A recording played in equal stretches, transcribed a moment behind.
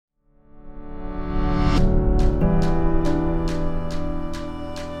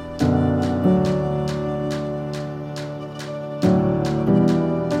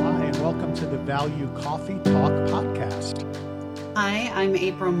I'm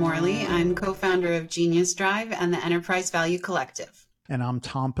April Morley. I'm co-founder of Genius Drive and the Enterprise Value Collective. And I'm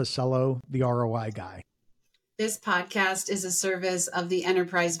Tom Pacello, the ROI guy. This podcast is a service of the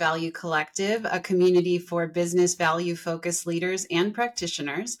Enterprise Value Collective, a community for business value-focused leaders and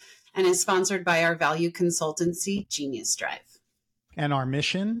practitioners, and is sponsored by our value consultancy, Genius Drive. And our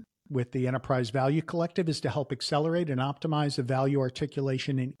mission with the Enterprise Value Collective is to help accelerate and optimize the value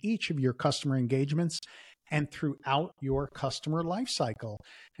articulation in each of your customer engagements and throughout your customer lifecycle.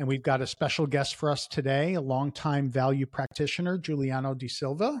 And we've got a special guest for us today, a longtime value practitioner, Giuliano Da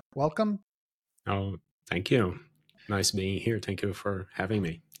Silva. Welcome. Oh, thank you. Nice being here. Thank you for having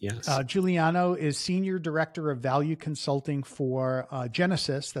me. Yes. Giuliano is Senior Director of Value Consulting for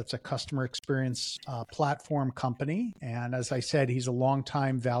Genesys. That's a customer experience platform company. And as I said, he's a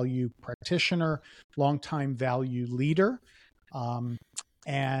longtime value practitioner, longtime value leader.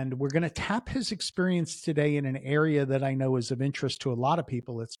 And we're going to tap his experience today in an area that I know is of interest to a lot of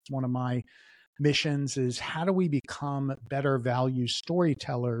people. It's one of my missions is how do we become better value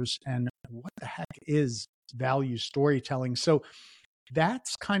storytellers, and what the heck is value storytelling? So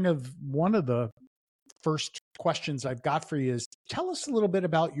that's kind of one of the first questions I've got for you is tell us a little bit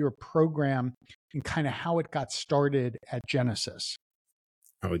about your program and kind of how it got started at Genesys.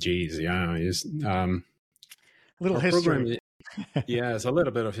 Oh, geez. Yeah. It's, little history. It's a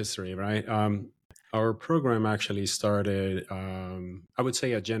little bit of history, right? Our program actually started, I would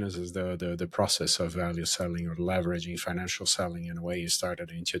say at Genesys, the process of value selling or leveraging financial selling in a way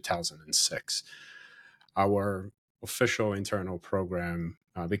started in 2006. Our official internal program,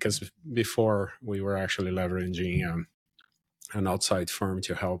 because before we were actually leveraging an outside firm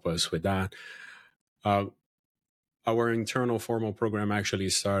to help us with that. Our internal formal program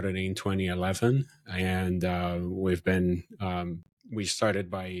actually started in 2011, and we started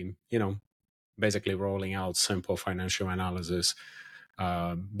by, basically rolling out simple financial analysis,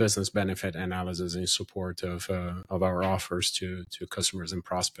 business benefit analysis in support of our offers to customers and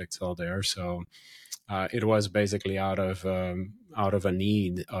prospects out there. So it was basically out of a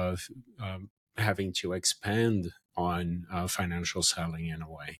need of having to expand on financial selling in a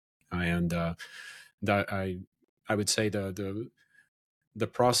way, and that I would say the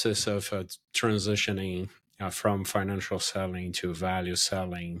process of transitioning from financial selling to value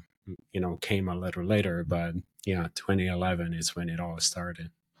selling, came a little later, but 2011 is when it all started.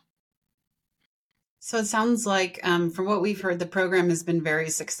 So it sounds like, from what we've heard, the program has been very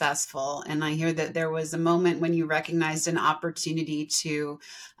successful. And I hear that there was a moment when you recognized an opportunity to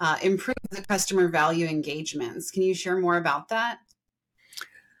improve the customer value engagements. Can you share more about that?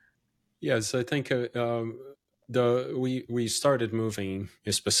 Yes, I think we started moving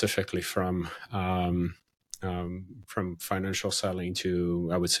specifically from financial selling to,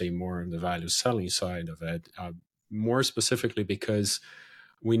 I would say, more on the value selling side of it. More specifically because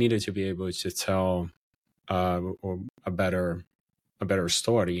we needed to be able to tell or a better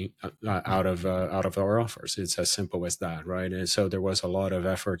story out of our offers. It's as simple as that, right? And so there was a lot of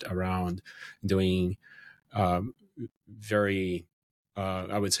effort around doing very,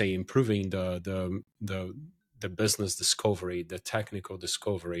 I would say, improving the business discovery, the technical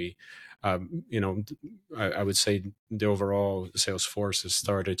discovery. I would say the overall sales force has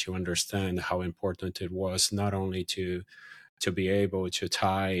started to understand how important it was not only to be able to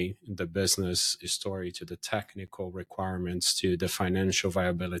tie the business story to the technical requirements, to the financial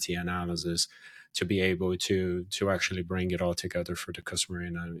viability analysis, to be able to actually bring it all together for the customer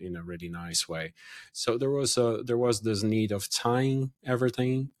in a really nice way. So there was this need of tying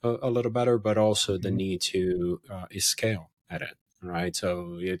everything a little better, but also the need to scale at it, right?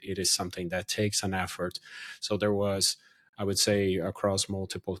 So it is something that takes an effort. So there was, I would say, across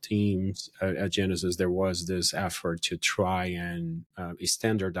multiple teams at Genesys, there was this effort to try and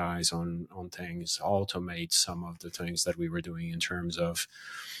standardize on things, automate some of the things that we were doing in terms of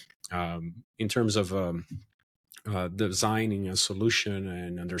designing a solution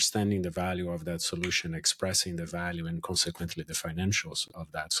and understanding the value of that solution, expressing the value and consequently the financials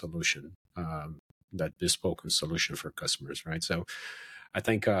of that solution, that bespoke solution for customers, right? So I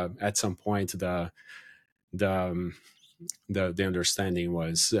think at some point the understanding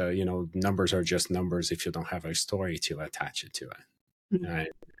was, numbers are just numbers if you don't have a story to attach it to it. Right?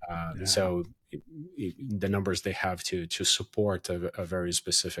 So the numbers, they have to support a very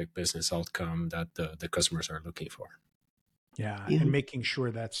specific business outcome that the customers are looking for. Yeah, and making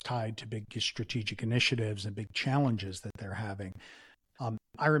sure that's tied to big strategic initiatives and big challenges that they're having.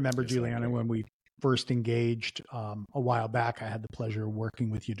 I remember, Giuliano, when we first engaged a while back, I had the pleasure of working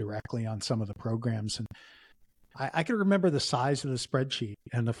with you directly on some of the programs, and I can remember the size of the spreadsheet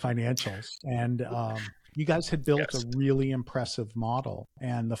and the financials. And you guys had built a really impressive model,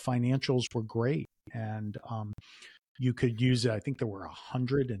 and the financials were great. And you could use it. I think there were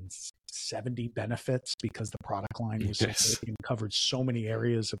 170 benefits because the product line was so big and covered so many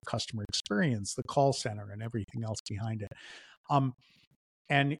areas of customer experience, the call center and everything else behind it.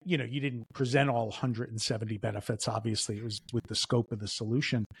 And, you know, you didn't present all 170 benefits. Obviously, it was with the scope of the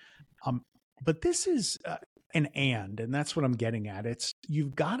solution. But this is and that's what I'm getting at. It's,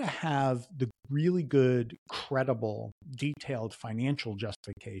 you've got to have the really good, credible, detailed financial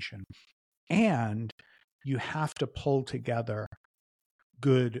justification, and you have to pull together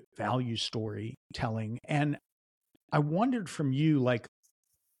good value storytelling. And I wondered from you, like,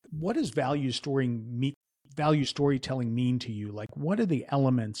 what does value storytelling mean to you? Like, what are the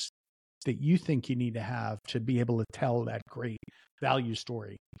elements that you think you need to have to be able to tell that great value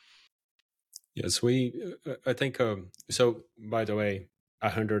story? Yes, I think, so by the way,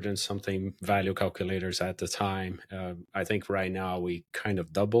 100 and something value calculators at the time. I think right now we kind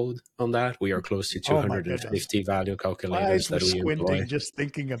of doubled on that. We are close to 250 value calculators that we employ. Just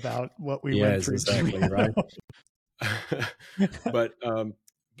thinking about what we went Yes, through. exactly, right.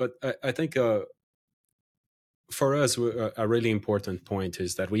 But I think for us, a really important point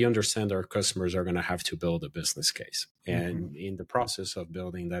is that we understand our customers are going to have to build a business case. And in the process of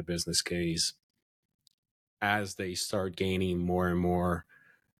building that business case, as they start gaining more and more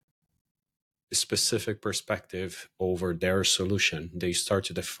specific perspective over their solution, they start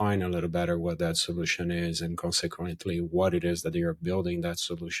to define a little better what that solution is, and consequently what it is that they are building that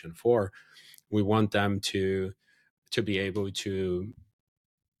solution for. We want them to be able to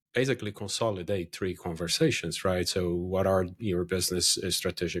basically consolidate 3 conversations, right? So what are your business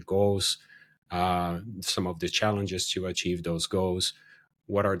strategic goals? Some of the challenges to achieve those goals.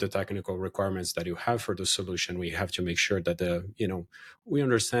 What are the technical requirements that you have for the solution? We have to make sure that we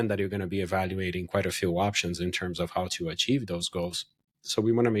understand that you're going to be evaluating quite a few options in terms of how to achieve those goals. So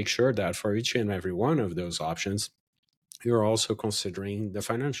we want to make sure that for each and every one of those options, you're also considering the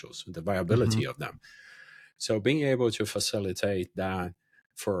financials, the viability of them. So being able to facilitate that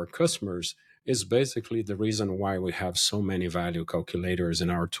for our customers is basically the reason why we have so many value calculators, and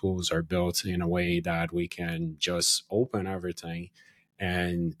our tools are built in a way that we can just open everything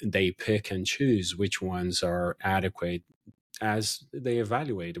and they pick and choose which ones are adequate as they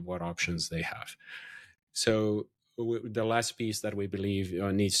evaluate what options they have. So the last piece that we believe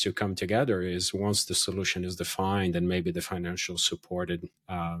needs to come together is, once the solution is defined and maybe the financial supported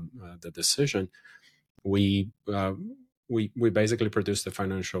the decision, we basically produce the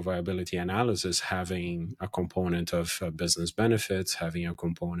financial viability analysis, having a component of business benefits, having a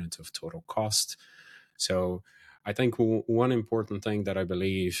component of total cost. So I think one important thing that I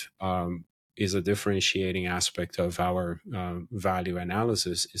believe is a differentiating aspect of our value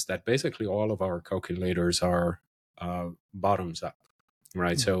analysis is that basically all of our calculators are bottoms up,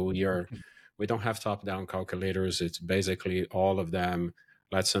 right? So we don't have top-down calculators. It's basically all of them.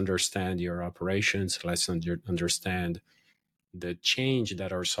 Let's understand your operations. Let's understand the change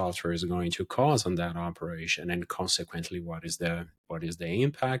that our software is going to cause on that operation, and consequently what is the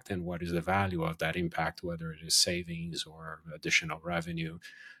impact and what is the value of that impact, whether it is savings or additional revenue,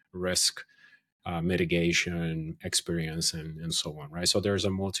 risk mitigation, experience, and so on, right? So there's a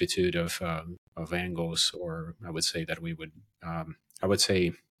multitude of angles, or I would say that we would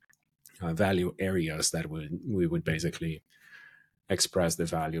value areas that we would basically express the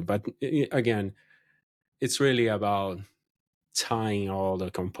value. But again, it's really about tying all the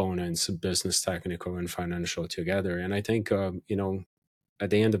components, business, technical, and financial, together. And I think, at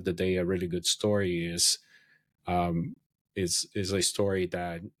the end of the day, a really good story is a story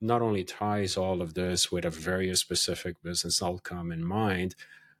that not only ties all of this with a very specific business outcome in mind,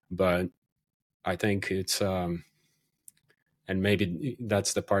 but I think it's, and maybe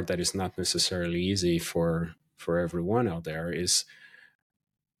that's the part that is not necessarily easy for everyone out there, is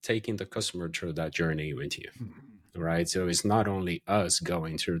taking the customer through that journey with you. Right. So it's not only us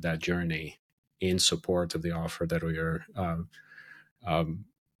going through that journey in support of the offer that we are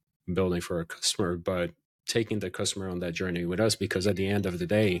building for a customer, but taking the customer on that journey with us, because at the end of the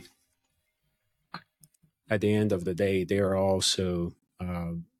day, they are also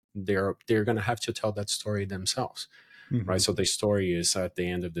they're going to have to tell that story themselves, right? So the story is, at the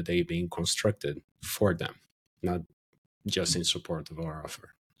end of the day, being constructed for them, not just in support of our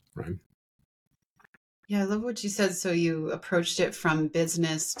offer, right? Yeah, I love what you said. So you approached it from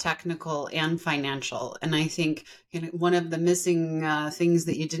business, technical, and financial. And I think one of the missing things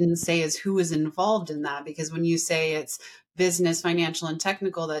that you didn't say is who is involved in that. Because when you say it's business, financial, and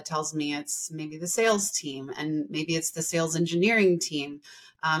technical, that tells me it's maybe the sales team and maybe it's the sales engineering team.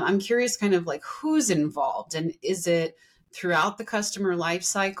 I'm curious, kind of like who's involved, and is it throughout the customer life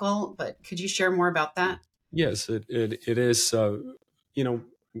cycle? But could you share more about that? Yes, it is.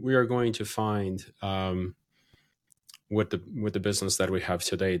 We are going to find with the business that we have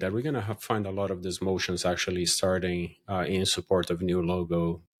today that we're going to find a lot of these motions actually starting in support of new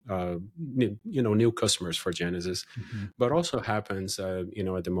logo, new customers for Genesys, Mm-hmm. but also happens, at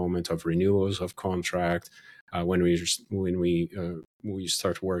the moment of renewals of contract, when we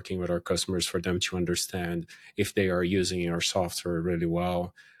start working with our customers for them to understand if they are using our software really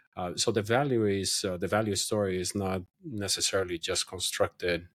well. So the value story is not necessarily just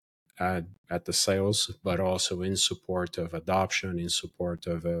constructed at the sales, but also in support of adoption, in support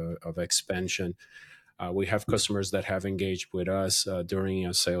of expansion. We have customers that have engaged with us during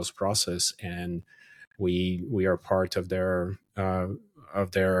a sales process, and we are part of their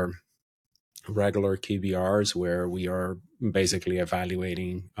regular KBRs, where we are basically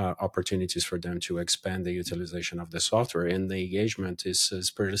evaluating opportunities for them to expand the utilization of the software. And the engagement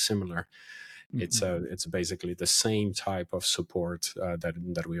is pretty similar. Mm-hmm. It's basically the same type of support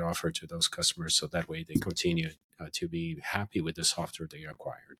that we offer to those customers, so that way they continue to be happy with the software they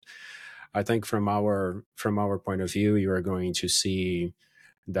acquired. I think from our point of view, you are going to see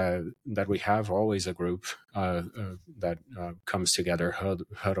that we have always a group that comes together,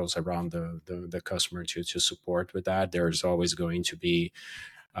 huddles around the customer to support with that. There's always going to be,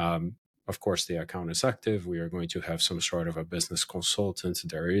 of course, the account is active. We are going to have some sort of a business consultant.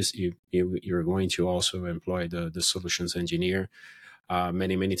 You're going to also employ the solutions engineer.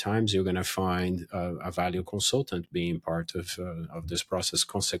 Many times you're going to find a value consultant being part of this process.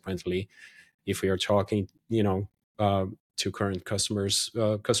 Consequently, if we are talking, to current customers,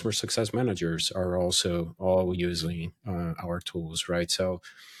 customer success managers are also all using our tools, right? So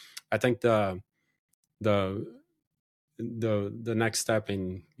I think the the next step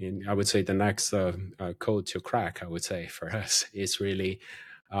in I would say the next code to crack, I would say, for us is really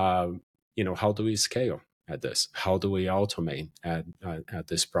how do we scale at this? How do we automate at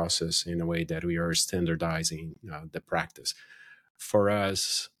this process in a way that we are standardizing the practice? For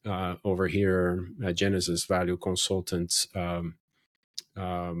us over here at Genesys Value Consultants,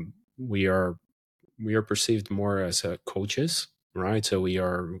 we are perceived more as coaches, right? So we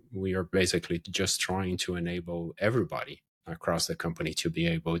are basically just trying to enable everybody across the company to be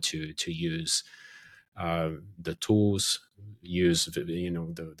able to use the tools, use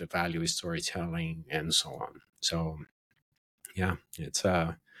the value storytelling, and so on. So yeah, it's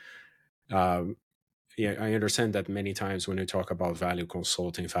yeah, I understand that many times when you talk about value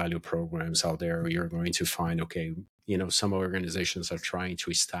consulting, value programs out there, you're going to find, okay, some organizations are trying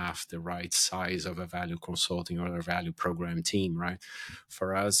to staff the right size of a value consulting or a value program team, right?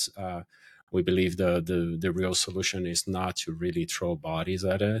 For us, we believe the real solution is not to really throw bodies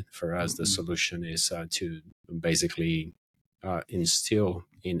at it. For us, the solution is to basically instill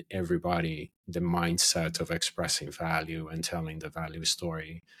in everybody the mindset of expressing value and telling the value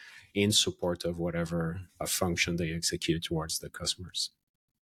story in support of whatever function they execute towards the customers.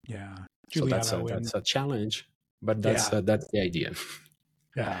 Yeah, So Giuliano, and that's a challenge, but that's yeah, the idea.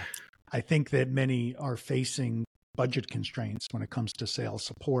 yeah. I think that many are facing budget constraints when it comes to sales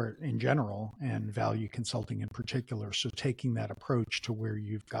support in general and value consulting in particular. So taking that approach to where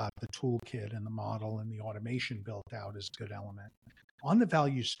you've got the toolkit and the model and the automation built out is a good element. On the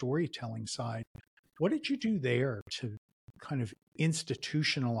value storytelling side, what did you do there to kind of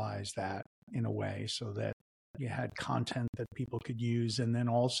institutionalize that in a way so that you had content that people could use, and then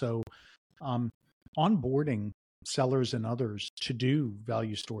also onboarding sellers and others to do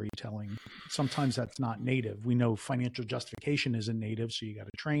value storytelling? Sometimes that's not native. We know financial justification isn't native, so you got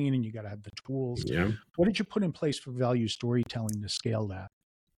to train and you got to have the tools. Yeah, What did you put in place for value storytelling to scale that?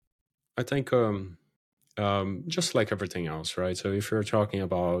 I think just like everything else, right? So if you're talking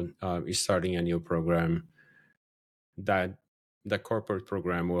about starting a new program, that the corporate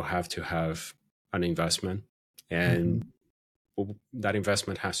program will have to have an investment, Mm-hmm. and that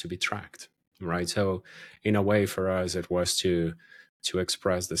investment has to be tracked, right? So in a way, for us, it was to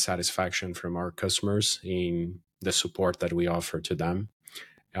express the satisfaction from our customers in the support that we offer to them.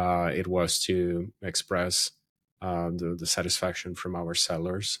 It was to express the satisfaction from our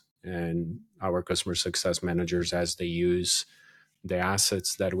sellers and our customer success managers as they use the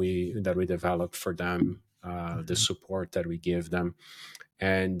assets that we develop for them, the Mm-hmm. support that we give them.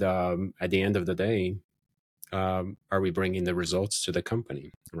 And at the end of the day, are we bringing the results to the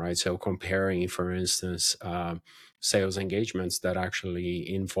company, right? So comparing, for instance, sales engagements that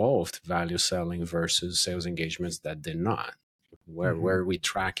actually involved value selling versus sales engagements that did not. Where are we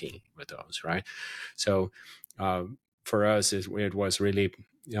tracking with those, right? So for us, it was really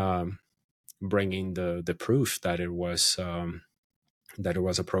bringing the proof that it was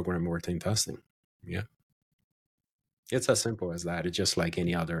a program worth investing. Yeah. It's as simple as that. It's just like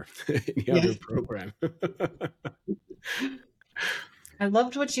any other Yeah. program. I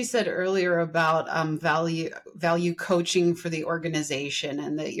loved what you said earlier about value coaching for the organization,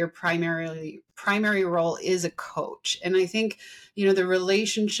 and that your primary role is a coach. And I think, the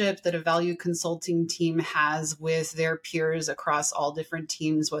relationship that a value consulting team has with their peers across all different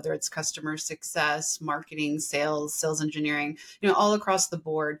teams, whether it's customer success, marketing, sales engineering, all across the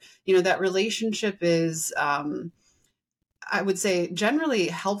board, that relationship is, I would say, generally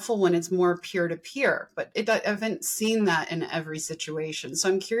helpful when it's more peer to peer, but I haven't seen that in every situation. So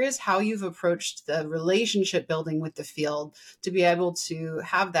I'm curious how you've approached the relationship building with the field to be able to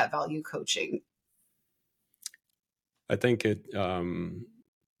have that value coaching. I think you're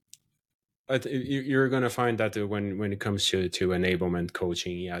going to find that when it comes to enablement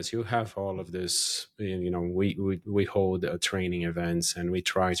coaching, yes, you have all of this. We hold training events, and we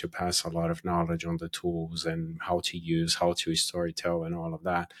try to pass a lot of knowledge on the tools and how to storytell and all of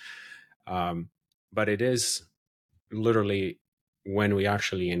that. But it is literally when we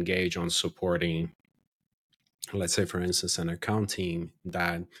actually engage on supporting, let's say, for instance, an account team,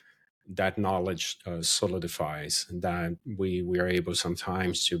 that knowledge solidifies, that we are able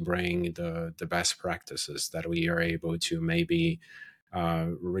sometimes to bring the best practices, that we are able to maybe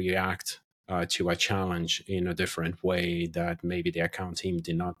react to a challenge in a different way that maybe the account team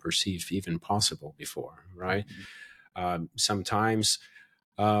did not perceive even possible before, right? Sometimes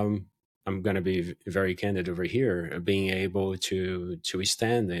I'm going to be very candid over here. Being able to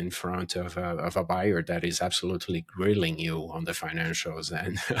stand in front of a buyer that is absolutely grilling you on the financials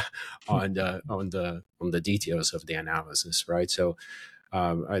and on the details of the analysis, right? So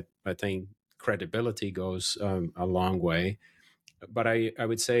I think credibility goes a long way. But I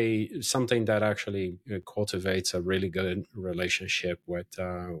would say something that actually cultivates a really good relationship with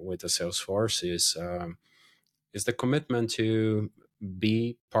the sales force is the commitment to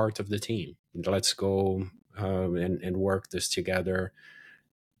be part of the team. Let's go and work this together,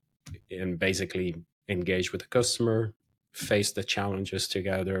 and basically engage with the customer, face the challenges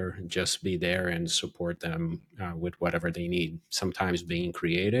together, just be there and support them with whatever they need. Sometimes being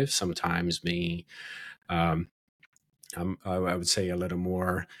creative, sometimes being, I would say, a little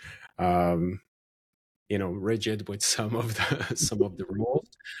more rigid with some of the rules,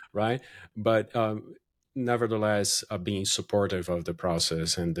 right? But nevertheless, being supportive of the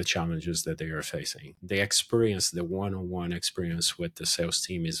process and the challenges that they are facing. The one-on-one experience with the sales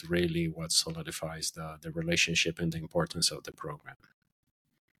team is really what solidifies the relationship and the importance of the program.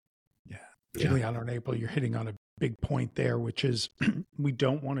 Yeah. Giuliano and April, you're hitting on a big point there, which is we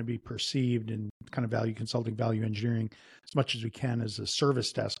don't want to be perceived in kind of value consulting, value engineering, as much as we can as a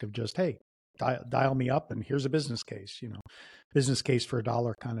service desk of just, hey, dial me up and here's a business case, business case for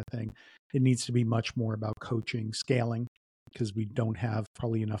 $1 kind of thing. It needs to be much more about coaching, scaling, because we don't have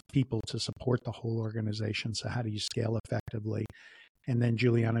probably enough people to support the whole organization. So how do you scale effectively? And then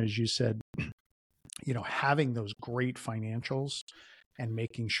Giuliano, as you said, having those great financials and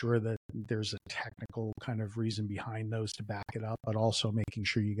making sure that there's a technical kind of reason behind those to back it up, but also making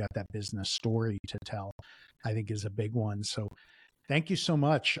sure you got that business story to tell, I think is a big one. So thank you so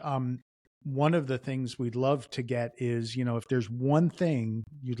much. One of the things we'd love to get is, if there's one thing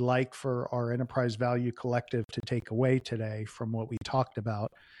you'd like for our Enterprise Value Collective to take away today from what we talked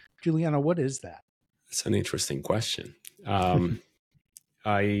about, Giuliano, what is that? That's an interesting question. I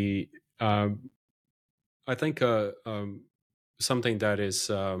think something that is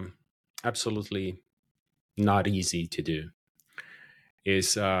absolutely not easy to do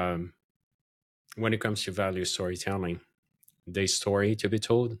is when it comes to value storytelling, the story to be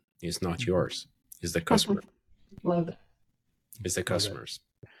told is not yours, it's the customer. Love it. It's the customers.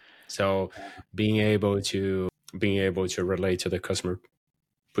 So being able to relate to the customer,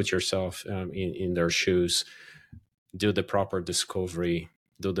 put yourself in their shoes, do the proper discovery,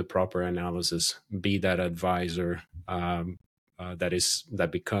 do the proper analysis, be that advisor that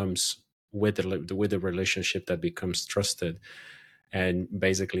becomes with the relationship that becomes trusted, and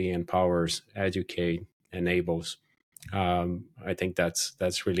basically empowers, educate, enables. I think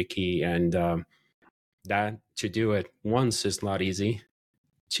that's really key, and that to do it once is not easy.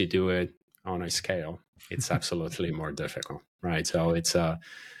 To do it on a scale, it's absolutely more difficult, right? So it's but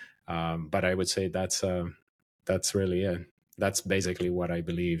I would say that's that's really it. That's basically what I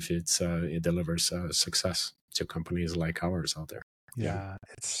believe. It delivers success to companies like ours out there. Yeah,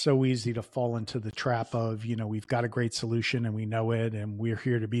 it's so easy to fall into the trap of, we've got a great solution and we know it and we're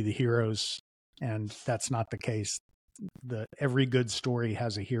here to be the heroes. And that's not the case. Every good story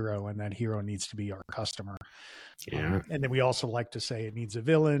has a hero, and that hero needs to be our customer. Yeah. And then we also like to say it needs a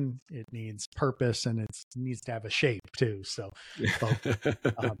villain, it needs purpose, and it needs to have a shape too. So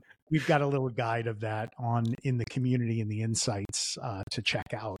we've got a little guide of that in the community and the insights to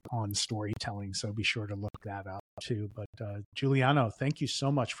check out on storytelling. So be sure to look that up too. But Giuliano, thank you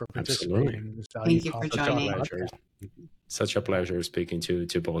so much for participating in this value. Thank you for joining. Such a pleasure speaking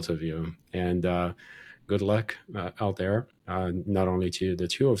to both of you. And good luck out there, not only to the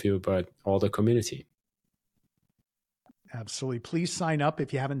two of you, but all the community. Absolutely. Please sign up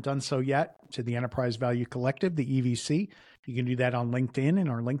if you haven't done so yet to the Enterprise Value Collective, the EVC. You can do that on LinkedIn in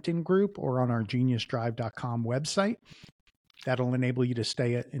our LinkedIn group or on our geniusdrive.com website. That'll enable you to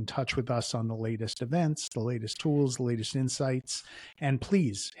stay in touch with us on the latest events, the latest tools, the latest insights. And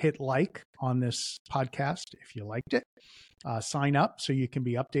please hit like on this podcast if you liked it. Sign up so you can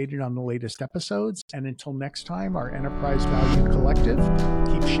be updated on the latest episodes. And until next time, our Enterprise Value Collective,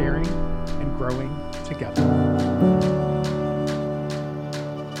 keep sharing and growing together.